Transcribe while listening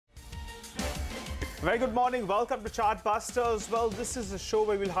Very good morning. Welcome to Chartbusters. Well, this is a show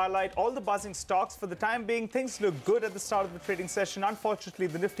where we'll highlight all the buzzing stocks. For the time being, things look good at the start of the trading session. Unfortunately,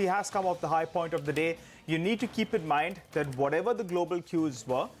 the Nifty has come off the high point of the day. You need to keep in mind that whatever the global cues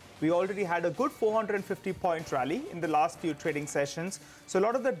were, we already had a good 450-point rally in the last few trading sessions. So a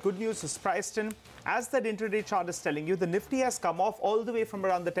lot of that good news is priced in. As that intraday chart is telling you, the Nifty has come off all the way from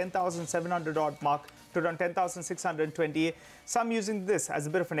around the 10,700 odd mark to around 10,620. Some using this as a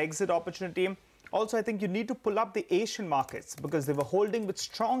bit of an exit opportunity. Also, I think you need to pull up the Asian markets because they were holding with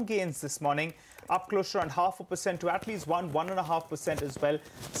strong gains this morning, up close to around 0.5% to at least 1.5% as well.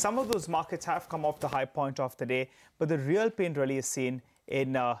 Some of those markets have come off the high point of the day, but the real pain really is seen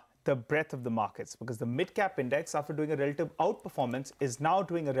in the breadth of the markets because the mid-cap index, after doing a relative outperformance, is now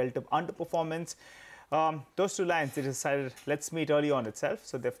doing a relative underperformance. Those two lines, they decided, let's meet early on itself.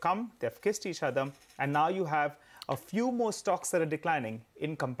 So they've come, they've kissed each other, and now you have a few more stocks that are declining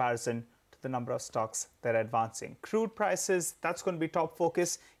in comparison the number of stocks that are advancing. Crude prices, that's going to be top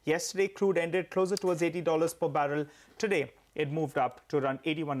focus. Yesterday, crude ended closer towards $80 per barrel. Today, it moved up to around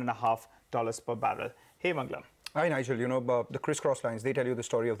 $81.50 per barrel. Hey, Mangalam. Hi, Nigel. You know, the crisscross lines, they tell you the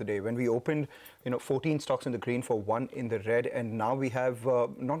story of the day. When we opened, 14 stocks in the green for 1 in the red, and now we have,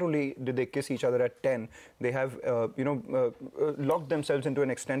 not only did they kiss each other at 10, they have, locked themselves into an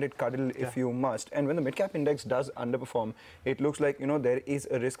extended cuddle, if you must. And when the mid-cap index does underperform, it looks like, there is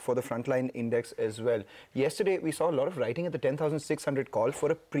a risk for the frontline index as well. Yesterday, we saw a lot of writing at the 10,600 call for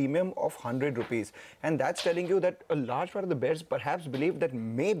a premium of 100 rupees. And that's telling you that a large part of the bears perhaps believe that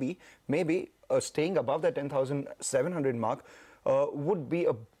maybe, staying above that 10,700 mark would be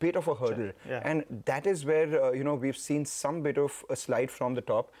a bit of a hurdle. And that is where, we've seen some bit of a slide from the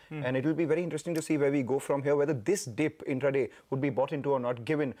top. And it will be very interesting to see where we go from here, whether this dip intraday would be bought into or not,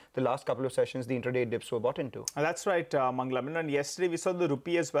 given the last couple of sessions the intraday dips were bought into. That's right, Mangalam. And yesterday we saw the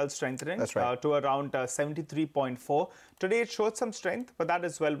rupee as well strengthening to around 73.4. Today it showed some strength, but that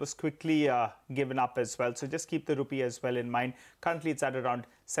as well was quickly given up as well. So just keep the rupee as well in mind. Currently it's at around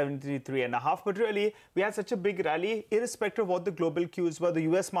 73.5. But really, we had such a big rally, irrespective of what the global cues were. The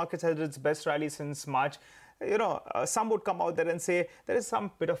US markets had its best rally since March. Some would come out there and say there is some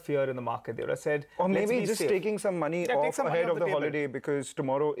bit of fear in the market. They would have said, or maybe just taking some money off ahead of the holiday, because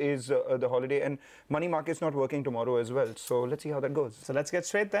tomorrow is the holiday and money market's not working tomorrow as well. So let's see how that goes. So let's get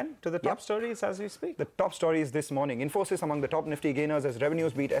straight then to the top stories as we speak. The top stories this morning. Infosys among the top Nifty gainers as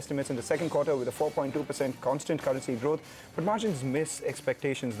revenues beat estimates in the second quarter with a 4.2% constant currency growth, but margins miss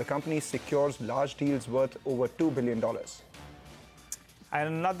expectations. The company secures large deals worth over $2 billion. And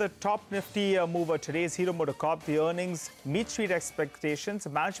another top Nifty mover today is Hero MotoCorp. The earnings meet street expectations.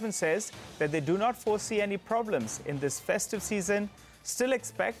 Management says that they do not foresee any problems in this festive season. Still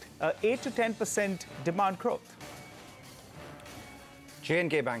expect 8 to 10% demand growth.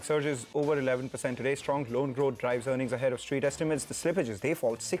 J&K Bank surges over 11% today. Strong loan growth drives earnings ahead of street estimates. The slippages, they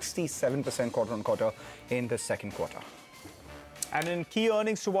fall 67% quarter-on-quarter in the second quarter. And in key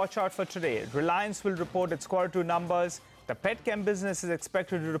earnings to watch out for today, Reliance will report its Q2 numbers. The pet chem business is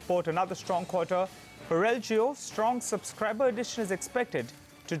expected to report another strong quarter. For LGO, strong subscriber addition is expected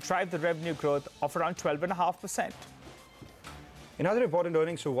to drive the revenue growth of around 12.5%. In other important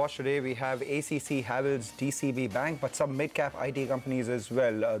earnings to watch today, we have ACC, Havells, DCB Bank, but some mid-cap IT companies as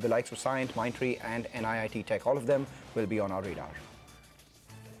well. The likes of Cyient, Mindtree and NIIT Tech. All of them will be on our radar.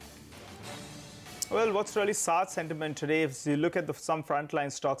 Well, what's really sad sentiment today, if you look at some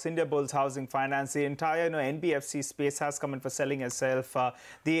frontline stocks, Indiabulls Housing Finance, the entire NBFC space has come in for selling itself.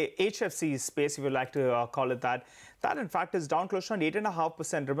 The HFC space, if you like to call it that, that in fact is down close to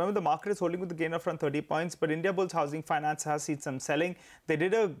 8.5%. Remember, the market is holding with the gain of around 30 points, but Indiabulls Housing Finance has seen some selling. They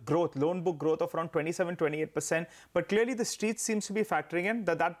did a growth, loan book growth of around 27-28%, but clearly the street seems to be factoring in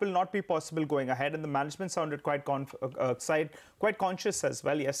that will not be possible going ahead, and the management sounded quite conscious as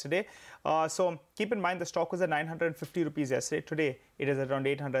well yesterday. So keep in mind the stock was at 950 rupees yesterday. Today it is around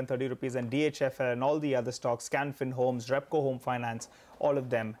 830 rupees, and DHFL and all the other stocks, Canfin Homes, Repco Home Finance, all of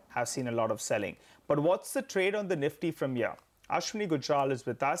them have seen a lot of selling. But what's the trade on the Nifty from here? Ashwini Gujral is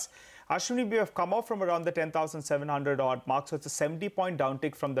with us. Ashwini, we have come off from around the 10,700 odd mark, so it's a 70-point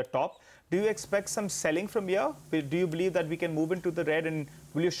downtick from the top. Do you expect some selling from here? Do you believe that we can move into the red, and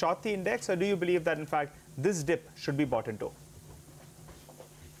will you short the index, or do you believe that in fact this dip should be bought into?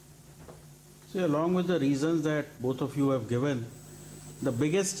 See, along with the reasons that both of you have given, the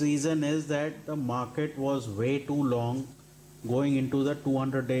biggest reason is that the market was way too long going into the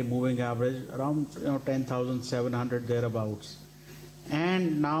 200-day moving average, around 10,700 thereabouts.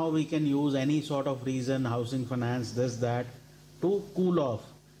 And now we can use any sort of reason, housing finance, this, that, to cool off.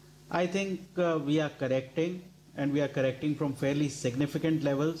 I think we are correcting, and we are correcting from fairly significant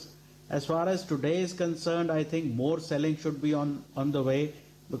levels. As far as today is concerned, I think more selling should be on the way,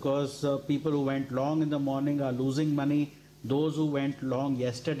 because people who went long in the morning are losing money. Those who went long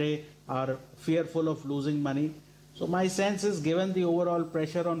yesterday are fearful of losing money. So my sense is, given the overall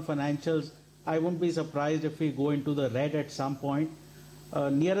pressure on financials, I wouldn't be surprised if we go into the red at some point.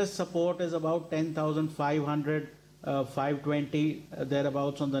 Nearest support is about 10,500, 520,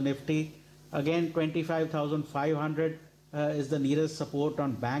 thereabouts on the Nifty. Again, 25,500 is the nearest support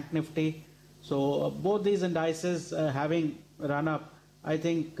on Bank Nifty. So both these indices having run up, I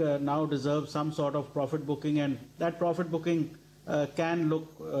think now deserve some sort of profit booking, and that profit booking can look,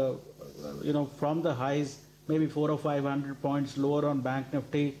 from the highs, maybe 400 or 500 points lower on Bank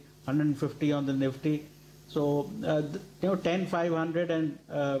Nifty, 150 on the Nifty. So, 10,500 and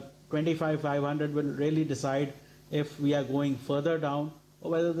 25,500 will really decide if we are going further down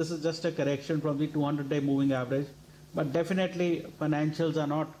or whether this is just a correction from the 200-day moving average. But definitely, financials are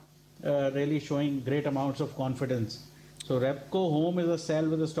not really showing great amounts of confidence. So, Repco Home is a sell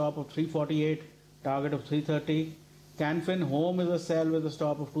with a stop of 348, target of 330. Canfin Home is a sell with a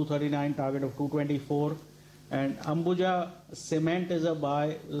stop of 239, target of 224. And Ambuja Cement is a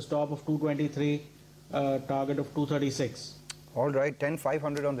buy with a stop of 223, target of 236. All right,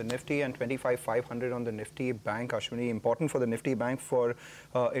 10,500 on the Nifty and 25,500 on the Nifty Bank. Ashwini, important for the Nifty Bank for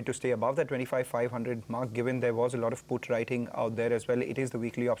it to stay above that 25,500 mark, given there was a lot of put writing out there as well. It is the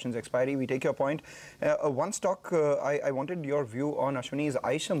weekly options expiry. We take your point. One stock I wanted your view on, Ashwini, is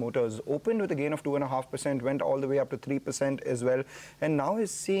Eicher Motors. Opened with a gain of 2.5%, went all the way up to 3% as well, and now is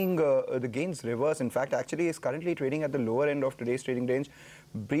seeing the gains reverse. In fact, actually is currently trading at the lower end of today's trading range.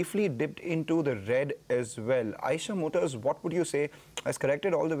 Briefly dipped into the red as well. Eicher Motors, what would you say, has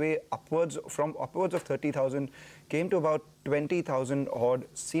corrected all the way upwards from upwards of 30,000, came to about 20,000 odd,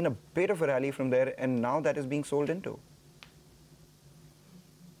 seen a bit of a rally from there, and now that is being sold into?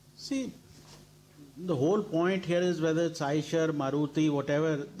 See, the whole point here is whether it's Eicher, Maruti,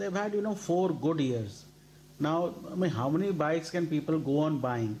 whatever, they've had, 4 good years. Now, how many bikes can people go on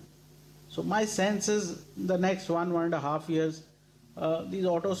buying? So my sense is the next 1.5 years, these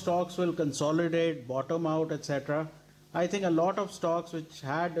auto stocks will consolidate, bottom out, etc. I think a lot of stocks which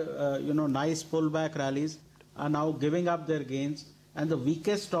had, nice pullback rallies are now giving up their gains, and the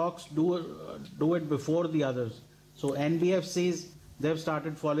weakest stocks do it before the others. So NBFCs, they've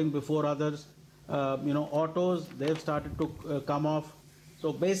started falling before others. Autos, they've started to come off.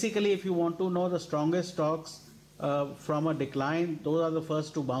 So basically, if you want to know the strongest stocks from a decline, those are the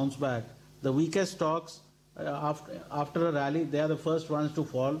first to bounce back. The weakest stocks, after a rally, they are the first ones to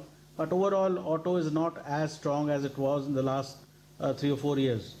fall. But overall, auto is not as strong as it was in the last 3 or 4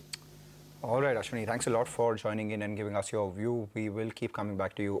 years. All right, Ashwini, thanks a lot for joining in and giving us your view. We will keep coming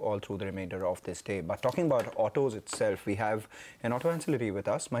back to you all through the remainder of this day. But talking about autos itself, we have an auto ancillary with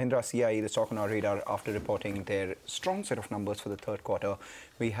us. Mahindra CIE, the stock on our radar after reporting their strong set of numbers for the third quarter.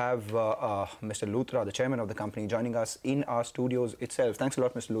 We have Mr. Luthra, the chairman of the company, joining us in our studios itself. Thanks a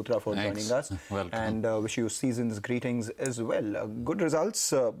lot, Mr. Luthra, for joining us. Welcome. And wish you season's greetings as well. Good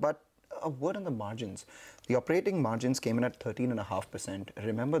results, but a word on the margins. The operating margins came in at 13.5%.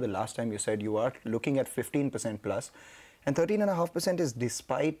 Remember the last time you said you are looking at 15% plus, and 13.5% is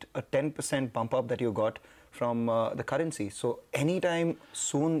despite a 10% bump up that you got from the currency. So anytime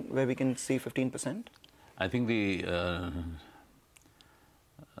soon where we can see 15%? I think we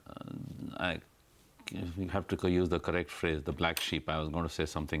have to use the correct phrase, the black sheep. I was going to say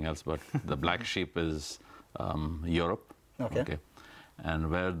something else, but the black sheep is Europe. Okay.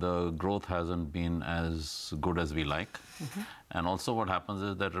 And where the growth hasn't been as good as we like. And also what happens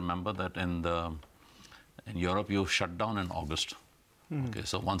is that, remember that in Europe you shut down in August. Okay,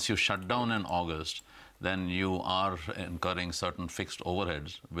 so once you shut down in August, then you are incurring certain fixed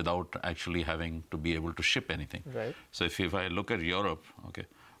overheads without actually having to be able to ship anything. Right. So if I look at Europe, okay,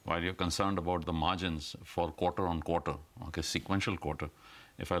 while you're concerned about the margins for quarter on quarter, okay, sequential quarter,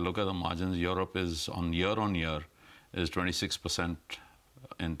 if I look at the margins, Europe is on year is 26%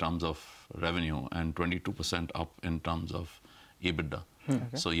 in terms of revenue and 22% up in terms of EBITDA. Okay.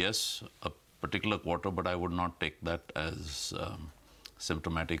 So yes, a particular quarter, but I would not take that as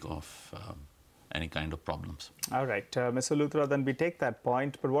symptomatic of any kind of problems. All right, Mr. Luthra, then we take that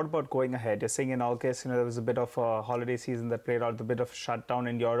point, but what about going ahead? You're saying in August, there was a bit of a holiday season that played out, a bit of shutdown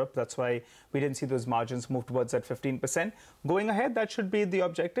in Europe. That's why we didn't see those margins move towards that 15%. Going ahead, that should be the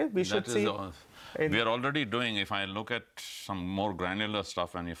objective. We should see... We are already doing, if I look at some more granular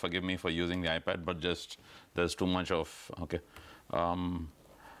stuff, and you forgive me for using the iPad, but just there's too much of, okay.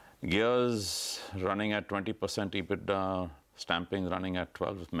 Gears running at 20% EBITDA, stamping running at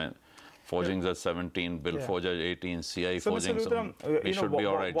 12%. Forging's at 17, Bill Forge at 18, CI so Forging. We should be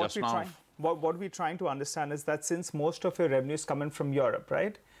all right. Just now. What we're trying to understand is that since most of your revenue is coming from Europe,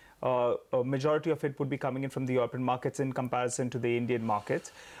 right? A majority of it would be coming in from the European markets in comparison to the Indian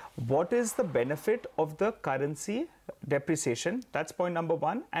markets. What is the benefit of the currency depreciation? That's point number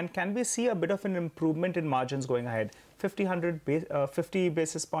one. And can we see a bit of an improvement in margins going ahead? 50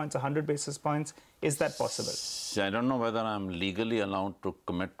 basis points, 100 basis points. Is that possible? I don't know whether I'm legally allowed to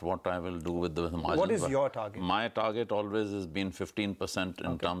commit what I will do with the margins. What is your target? My target always has been 15%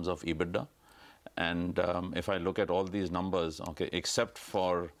 in terms of EBITDA. And if I look at all these numbers, except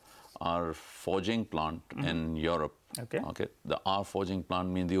for our forging plant in Europe, our forging plant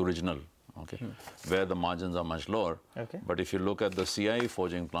means the original, where the margins are much lower. But if you look at the CI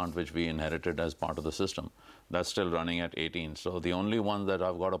forging plant, which we inherited as part of the system, that's still running at 18. So the only ones that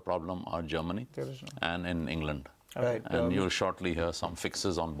I've got a problem are Germany and in England. Right. And you'll shortly hear some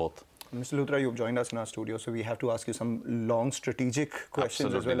fixes on both. Mr. Luthra, you've joined us in our studio, so we have to ask you some long strategic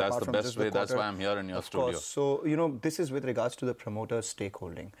questions as well. That's the best way. That's why I'm here in your studio. Course. So, this is with regards to the promoter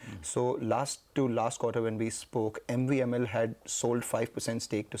stakeholding. So, last quarter when we spoke, MVML had sold 5%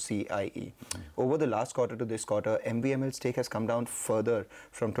 stake to CIE. Over the last quarter to this quarter, MVML stake has come down further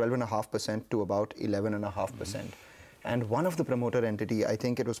from 12.5% to about 11.5%. And one of the promoter entity, I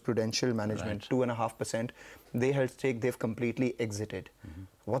think it was Prudential Management, 2.5%, they held stake, they've completely exited.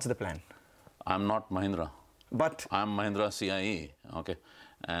 What's the plan? I'm not Mahindra. But I'm Mahindra CIE,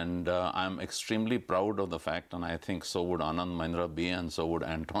 and I'm extremely proud of the fact, and I think so would Anand Mahindra be, and so would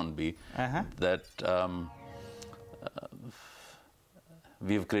Anton be, that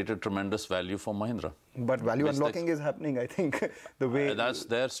we've created tremendous value for Mahindra. But value unlocking is happening, I think, the way... That's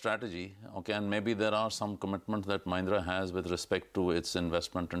their strategy, and maybe there are some commitments that Mahindra has with respect to its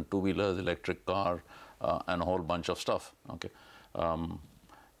investment in two-wheelers, electric car, and a whole bunch of stuff,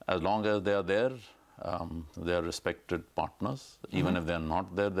 as long as they are there, they are respected partners. Even if they are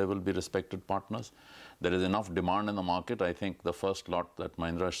not there, they will be respected partners. There is enough demand in the market. I think the first lot that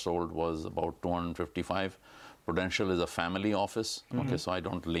Mahindra sold was about 255. Prudential is a family office, so I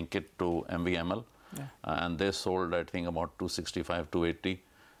don't link it to MVML. And they sold, I think, about 265, 280.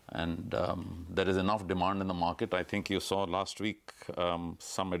 And there is enough demand in the market. I think you saw last week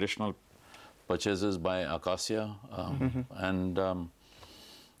some additional purchases by Acacia. And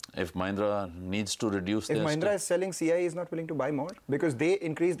if Mahindra needs to reduce their stake... If Mahindra is selling, CIE is not willing to buy more? Because they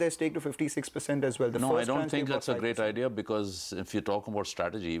increased their stake to 56% as well. No, I don't think that's a great idea, because if you talk about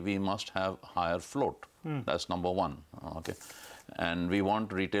strategy, we must have higher float. That's number one. And we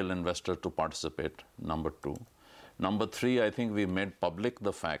want retail investors to participate, number two. Number three, I think we made public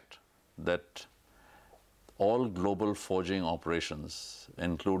the fact that all global forging operations,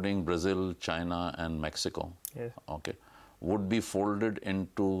 including Brazil, China, and Mexico, would be folded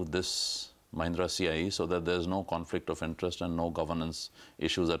into this Mahindra CIE, so that there's no conflict of interest and no governance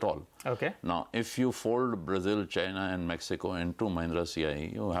issues at all. Now, if you fold Brazil, China, and Mexico into Mahindra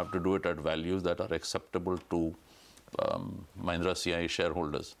CIE, you have to do it at values that are acceptable to Mahindra CIE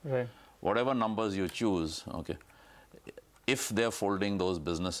shareholders. Whatever numbers you choose, if they're folding those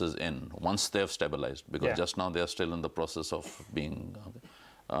businesses in, once they've stabilized, because just now they're still in the process of being,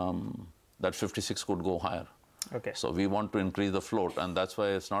 that 56 could go higher. So we want to increase the float, and that's why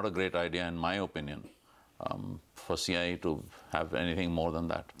it's not a great idea, in my opinion, for CIE to have anything more than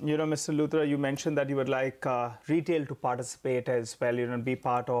that. Mr. Luthra, you mentioned that you would like retail to participate as well, be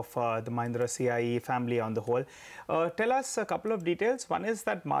part of the Mahindra CIE family on the whole. Tell us a couple of details. One is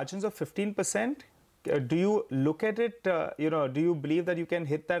that margins of 15%. Do you look at it, do you believe that you can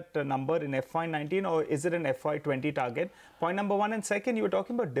hit that number in FY19, or is it an FY20 target? Point number one. And second, you were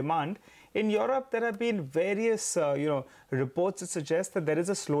talking about demand. In Europe, there have been various, reports that suggest that there is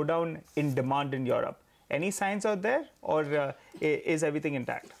a slowdown in demand in Europe. Any signs out there, or is everything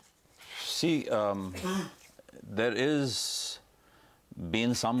intact? See, there is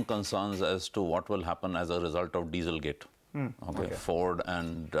been some concerns as to what will happen as a result of Dieselgate. Ford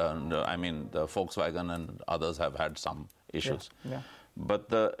and I mean the Volkswagen and others have had some issues. But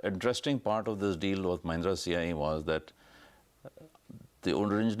the interesting part of this deal with Mahindra CIE was that the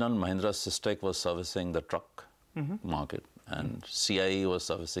original Mahindra Systech was servicing the truck market, and CIE was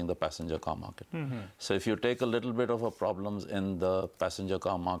servicing the passenger car market. So if you take a little bit of a problems in the passenger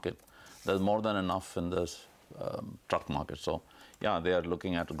car market, there's more than enough in the truck market. So yeah, they are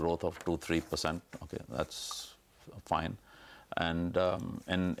looking at a growth of 2-3%. That's fine. And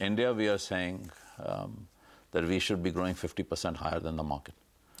in India, we are saying that we should be growing 50% higher than the market.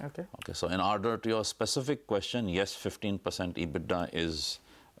 So in order to your specific question, yes, 15% EBITDA is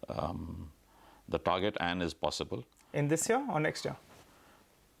the target and is possible. In this year or next year?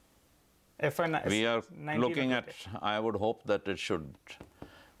 We are looking at, I would hope that it should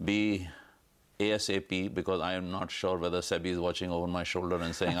be ASAP, because I am not sure whether SEBI is watching over my shoulder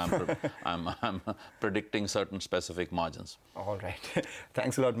and saying I'm predicting certain specific margins. All right.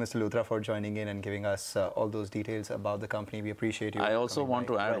 Thanks a lot, Mr. Luthra, for joining in and giving us all those details about the company. We appreciate you. I also want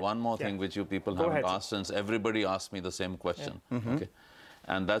to add one more thing which you people haven't asked, since everybody asked me the same question. Okay.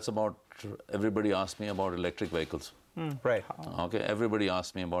 And that's about, everybody asked me about electric vehicles. Right. Okay, everybody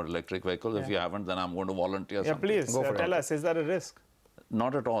asked me about electric vehicles. If you haven't, then I'm going to volunteer something. Please tell us, is that a risk?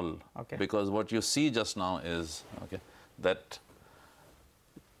 Not at all, because what you see just now is that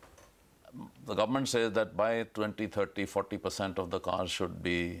the government says that by 2030, 40% of the cars should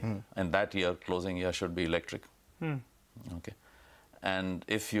be, in that year, closing year, should be electric. Okay, and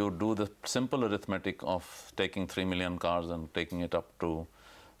if you do the simple arithmetic of taking 3 million cars and taking it up to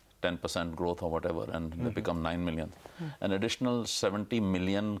 10% growth or whatever, and they become 9 million. An additional 70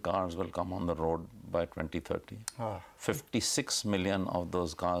 million cars will come on the road by 2030. 56 million of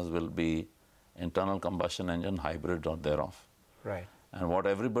those cars will be internal combustion engine, hybrid or thereof. Right. And what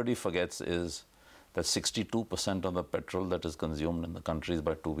everybody forgets is that 62% of the petrol that is consumed in the country is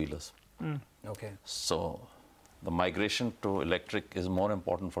by two-wheelers. Okay. So the migration to electric is more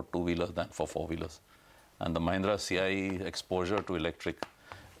important for two-wheelers than for four-wheelers. And the Mahindra CIE exposure to electric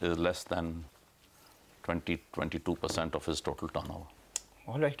is less than 22% of his total turnover.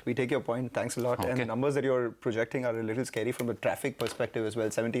 All right, we take your point. Thanks a lot. And the numbers that you're projecting are a little scary from the traffic perspective as well.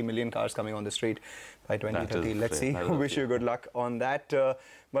 70 million cars coming on the street by 2030. Let's see. Wish you good luck on that.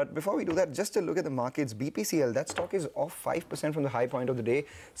 But before we do that, just a look at the markets. BPCL, that stock is off 5% from the high point of the day,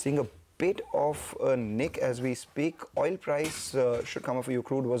 seeing a bit of a nick as we speak. Oil price should come up for you.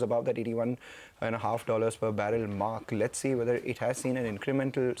 Crude was about that $81.50 per barrel mark. Let's see whether it has seen an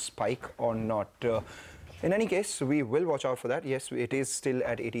incremental spike or not. In any case, we will watch out for that. Yes, it is still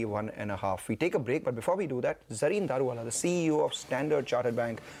at 81.5. We take a break, but before we do that, Zareen Daruwala, the CEO of Standard Chartered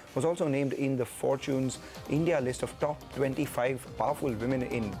Bank, was also named in the Fortune's India list of top 25 powerful women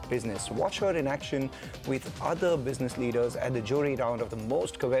in business. Watch her in action with other business leaders at the jury round of the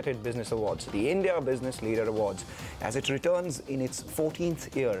most coveted business awards, the India Business Leader Awards, as it returns in its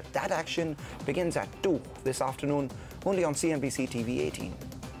 14th year. That action begins at 2 this afternoon, only on cnbc TV 18.